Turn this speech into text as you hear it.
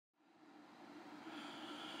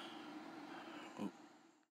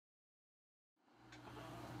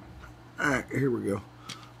Alright, here we go.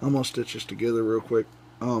 I'm gonna stitch this together real quick.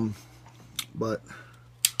 But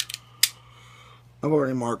I've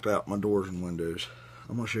already marked out my doors and windows.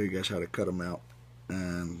 I'm gonna show you guys how to cut them out,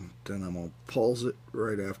 and then I'm gonna pause it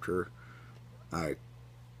right after I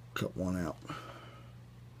cut one out.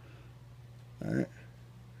 Alright,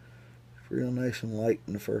 it's real nice and light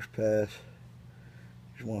in the first pass.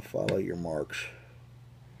 You just want to follow your marks.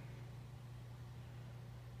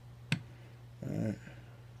 Alright,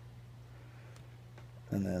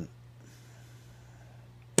 and then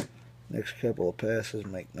next couple of passes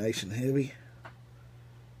make nice and heavy.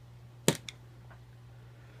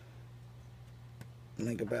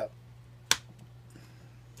 Make about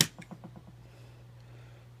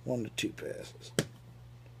 1 to 2 passes.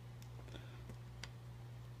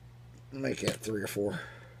 Make that 3 or 4.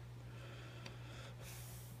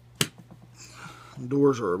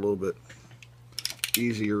 Doors are a little bit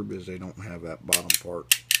easier because they don't have that bottom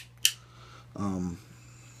part.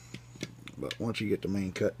 But once you get the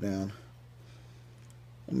main cut down,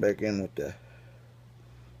 I'm back in with the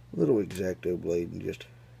little X-Acto blade and just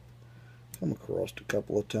come across a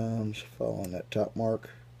couple of times following that top mark.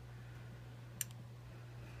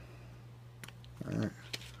 Alright.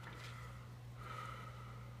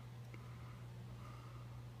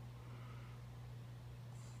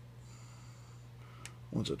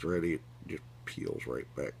 Once it's ready, it just peels right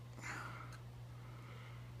back.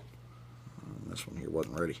 This one here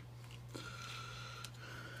wasn't ready.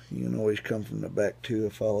 You can always come from the back too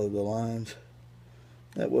and follow the lines.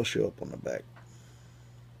 That will show up on the back.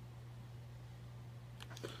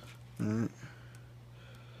 Alright.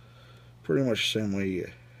 Pretty much the same way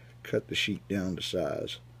you cut the sheet down to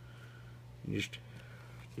size. You just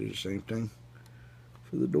do the same thing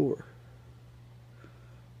for the door.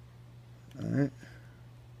 Alright.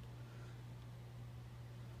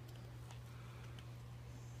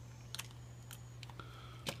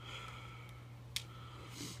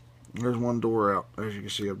 There's one door out. As you can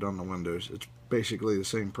see, I've done the windows. It's basically the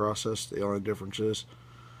same process. The only difference is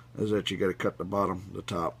that you got to cut the bottom, the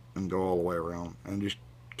top, and go all the way around, and just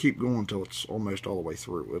keep going until it's almost all the way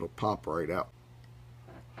through. It'll pop right out.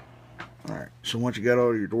 Alright, so once you got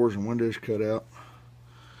all your doors and windows cut out,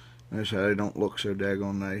 notice how they don't look so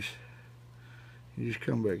daggone nice. You just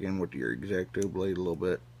come back in with your X-Acto blade a little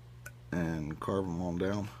bit and carve them on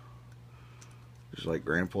down, just like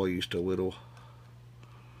Grandpa used to whittle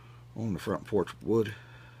on the front porch wood.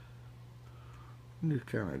 And just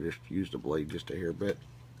kind of just use the blade just a hair bit.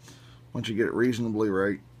 Once you get it reasonably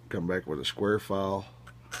right, come back with a square file,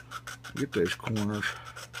 get those corners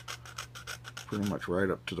pretty much right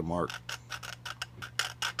up to the mark.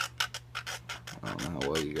 I don't know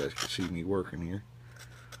how well you guys can see me working here.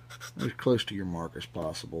 As close to your mark as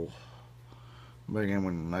possible. Back in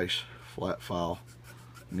with a nice flat file.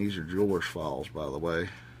 And these are jeweler's files, by the way.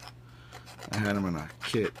 I had them in a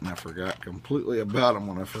kit and I forgot completely about them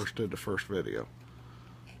when I first did the first video.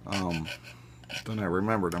 Then I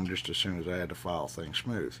remembered them just as soon as I had to file things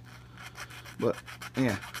smooth. But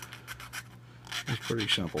yeah, it's pretty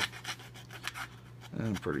simple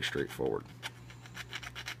and pretty straightforward.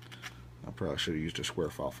 I probably should have used a square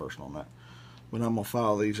file first on that. But I'm going to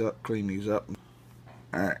file these up, clean these up.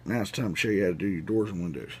 Alright, now it's time to show you how to do your doors and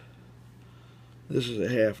windows. This is a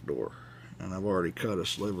half door, and I've already cut a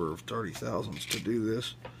sliver of 30 thousandths to do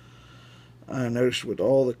this. I noticed with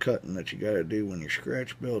all the cutting that you got to do when you're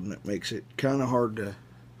scratch building, it makes it kind of hard to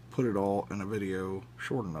put it all in a video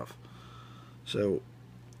short enough. So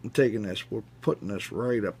I'm taking this, we're putting this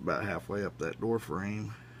right up about halfway up that door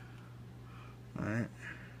frame. Alright,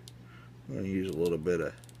 I'm going to use a little bit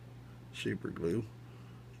of super glue,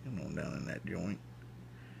 on down in that joint.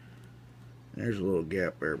 There's a little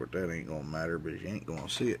gap there, but that ain't going to matter because you ain't going to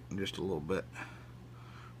see it in just a little bit.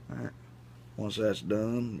 Alright, once that's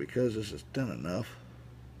done, because this is thin enough,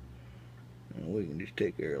 we can just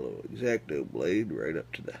take our little X-Acto blade right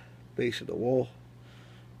up to the base of the wall,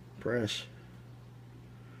 press,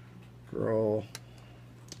 crawl,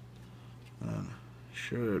 and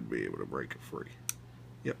should be able to break it free.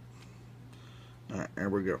 Yep. Alright, there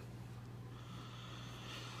we go.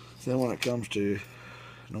 Then when it comes to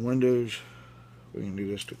the windows, we can do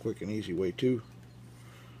this the quick and easy way too.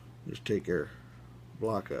 Just take our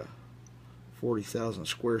block of 40,000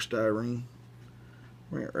 square styrene,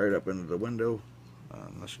 bring it right up into the window.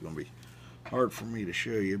 This is going to be hard for me to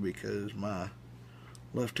show you because my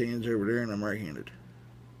left hand's over there and I'm right-handed.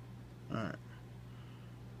 Alright,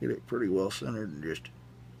 get it pretty well centered and just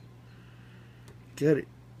get it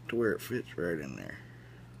to where it fits right in there.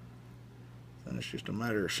 Then it's just a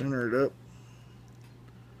matter of centering it up.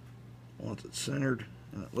 Once it's centered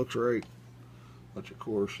and it looks right, which of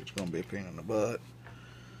course it's going to be a pain in the butt.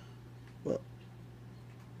 But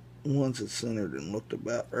once it's centered and looked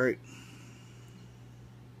about right,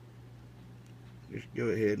 just go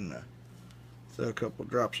ahead and throw a couple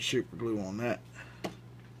drops of super glue on that.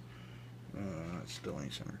 It still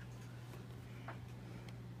ain't centered.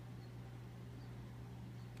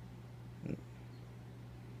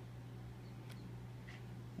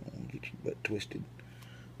 Get your butt twisted.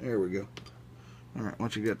 There we go. Alright,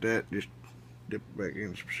 once you got that, just dip it back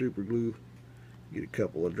in some super glue. Get a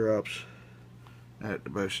couple of drops. Add it to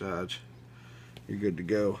both sides. You're good to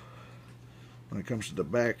go. When it comes to the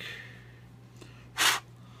back,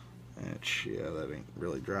 yeah, that ain't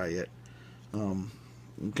really dry yet. When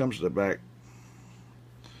it comes to the back,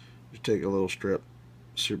 just take a little strip,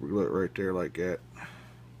 super glue it right there like that.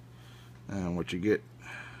 And what you get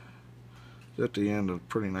is at the end a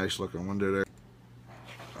pretty nice looking window there.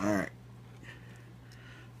 Alright.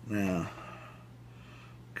 Now,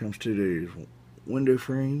 comes to these window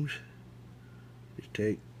frames.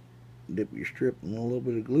 Just dip your strip in a little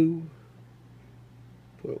bit of glue.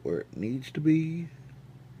 Put it where it needs to be.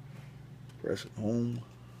 Press it home.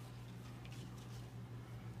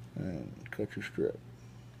 And cut your strip.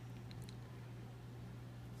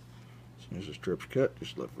 As soon as the strip's cut,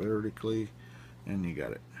 just look vertically, and you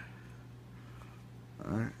got it.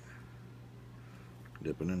 Alright.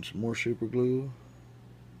 Dipping in some more super glue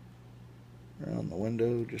around the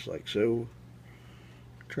window, just like so.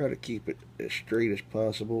 Try to keep it as straight as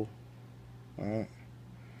possible. Alright.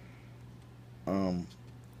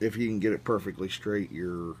 If you can get it perfectly straight,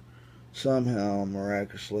 you're somehow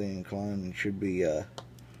miraculously inclined and should be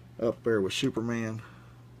up there with Superman.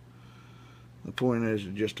 The point is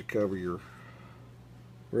just to cover your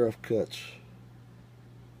rough cuts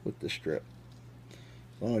with the strip.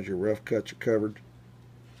 As long as your rough cuts are covered,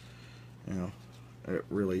 you know, it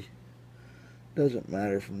really doesn't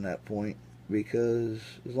matter from that point, because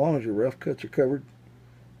as long as your rough cuts are covered,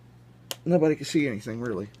 nobody can see anything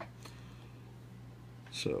really.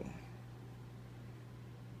 So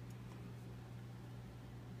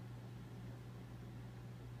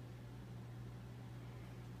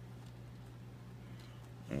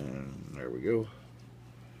and there we go.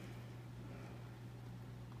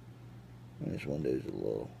 And this window's a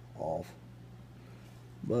little off,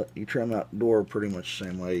 but you trim out the door pretty much the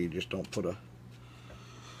same way. You just don't put a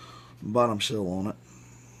bottom sill on it,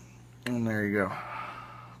 and there you go.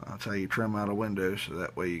 That's how you trim out a window, so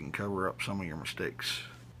that way you can cover up some of your mistakes.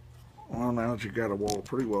 Well, now that you've got a wall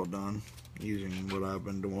pretty well done using what I've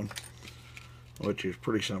been doing, which is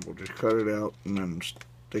pretty simple, just cut it out and then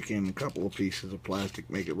stick in a couple of pieces of plastic,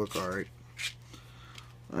 make it look alright.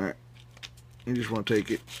 Alright, you just want to take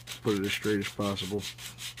it, put it as straight as possible,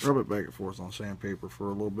 rub it back and forth on sandpaper for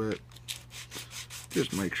a little bit,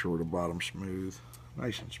 just make sure the bottom's smooth,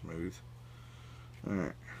 nice and smooth.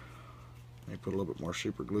 Alright, I put a little bit more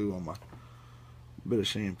super glue on my bit of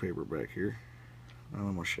sandpaper back here. Now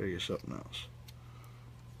I'm going to show you something else.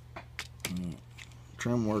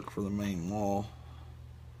 Trim work for the main wall,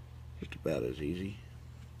 just about as easy.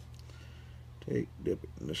 Dip it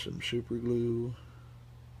into some super glue.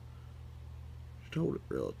 Just hold it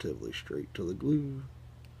relatively straight till the glue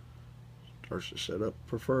starts to set up,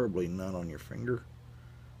 preferably none on your finger.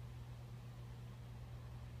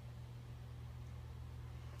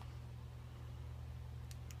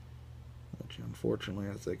 Which unfortunately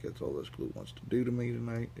I think that's all this glue wants to do to me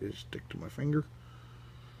tonight, is stick to my finger.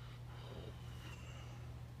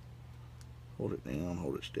 Hold it down,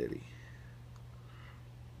 hold it steady.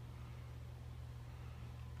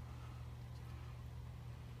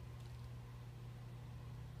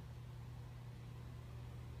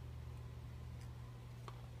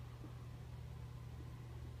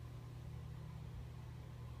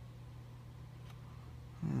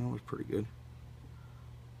 That was pretty good.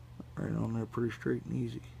 Right on there, pretty straight and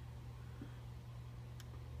easy.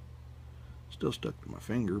 Still stuck to my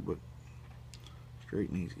finger, but straight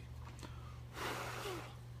and easy.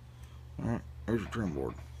 Alright, there's your trim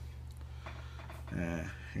board. Here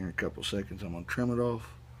in a couple seconds I'm going to trim it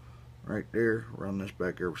off. Right there, run this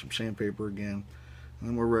back over some sandpaper again. And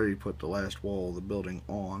then we're ready to put the last wall of the building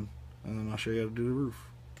on. And then I'll show you how to do the roof.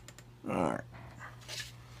 Alright,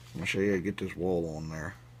 I'm going to show you how to get this wall on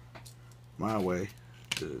there. My way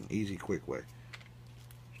is an easy, quick way.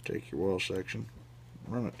 Just take your wall section,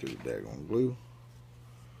 run it through the daggone glue.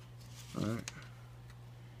 Alright.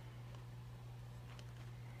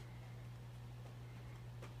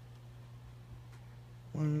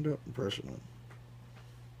 Line it up and press it on.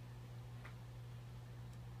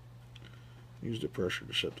 Use the pressure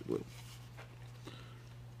to set the glue.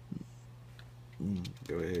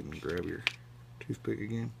 Go ahead and grab your toothpick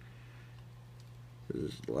again.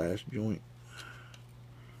 This is the last joint.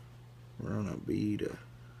 Run a bead of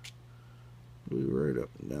glue right up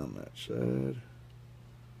and down that side.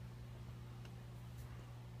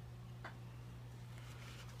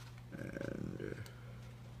 And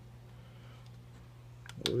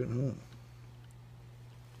glue it home.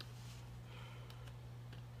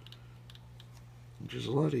 Which is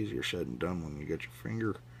a lot easier said than done when you get your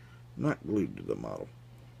finger not glued to the model.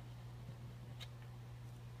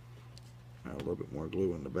 Add a little bit more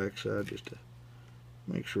glue on the back side just to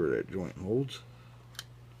make sure that joint holds.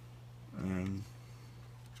 And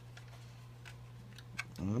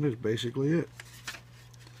that is basically it.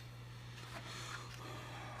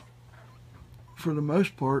 For the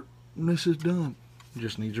most part, this is done.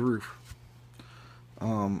 Just needs a roof.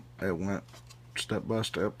 It went step by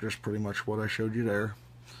step, just pretty much what I showed you there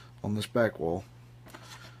on this back wall.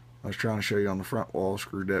 I was trying to show you on the front wall,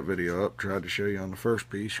 screwed that video up, tried to show you on the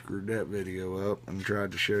first piece, screwed that video up, and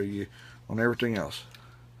tried to show you on everything else.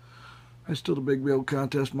 It's still the big build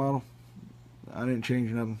contest model. I didn't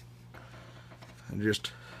change nothing. And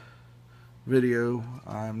just video,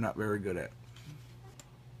 I'm not very good at.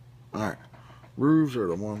 Alright, roofs are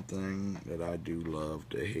the one thing that I do love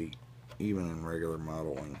to hate, even in regular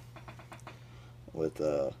modeling with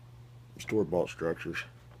store-bought structures.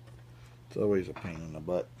 It's always a pain in the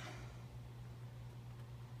butt.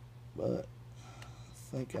 But I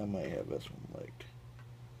think I may have this one licked.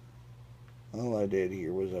 All I did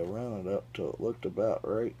here was I rounded up till it looked about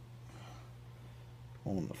right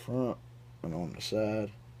on the front and on the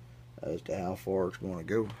side as to how far it's going to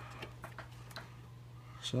go.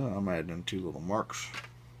 So I'm adding 2 little marks.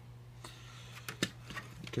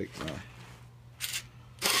 Take my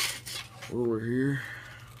ruler here,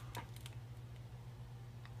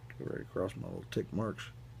 go right across my little tick marks.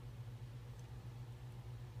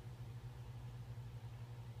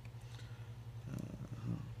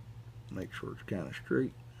 Make sure it's kind of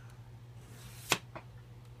straight.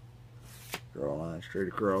 Draw a line straight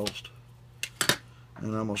across.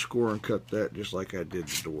 And I'm going to score and cut that just like I did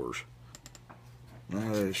the doors.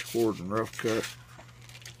 Now that it's scored and rough cut,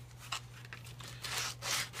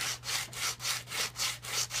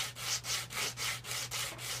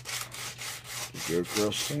 just go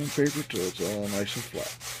across the sandpaper till it's all nice and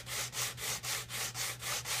flat.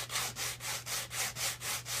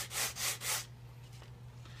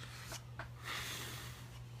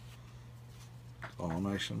 All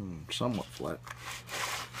nice and somewhat flat.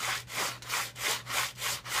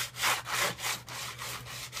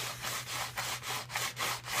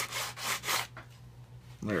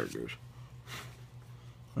 There it goes.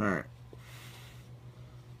 Alright.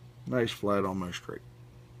 Nice, flat, almost straight.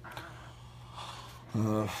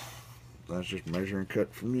 That's just measure and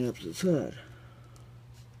cut from the opposite side.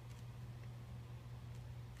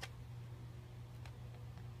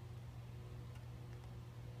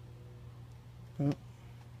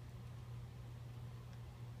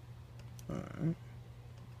 Alright.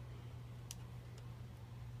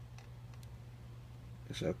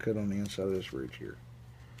 Guess I'll cut on the inside of this ridge here.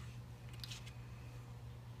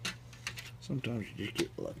 Sometimes you just get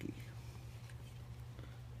lucky.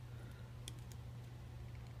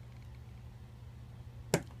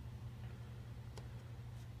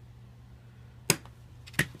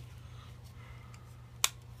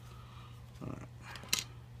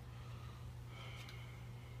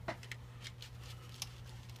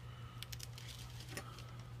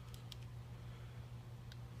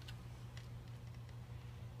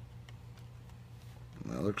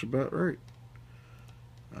 That looks about right.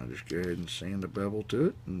 I'll just go ahead and sand a bevel to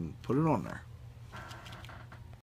it and put it on there.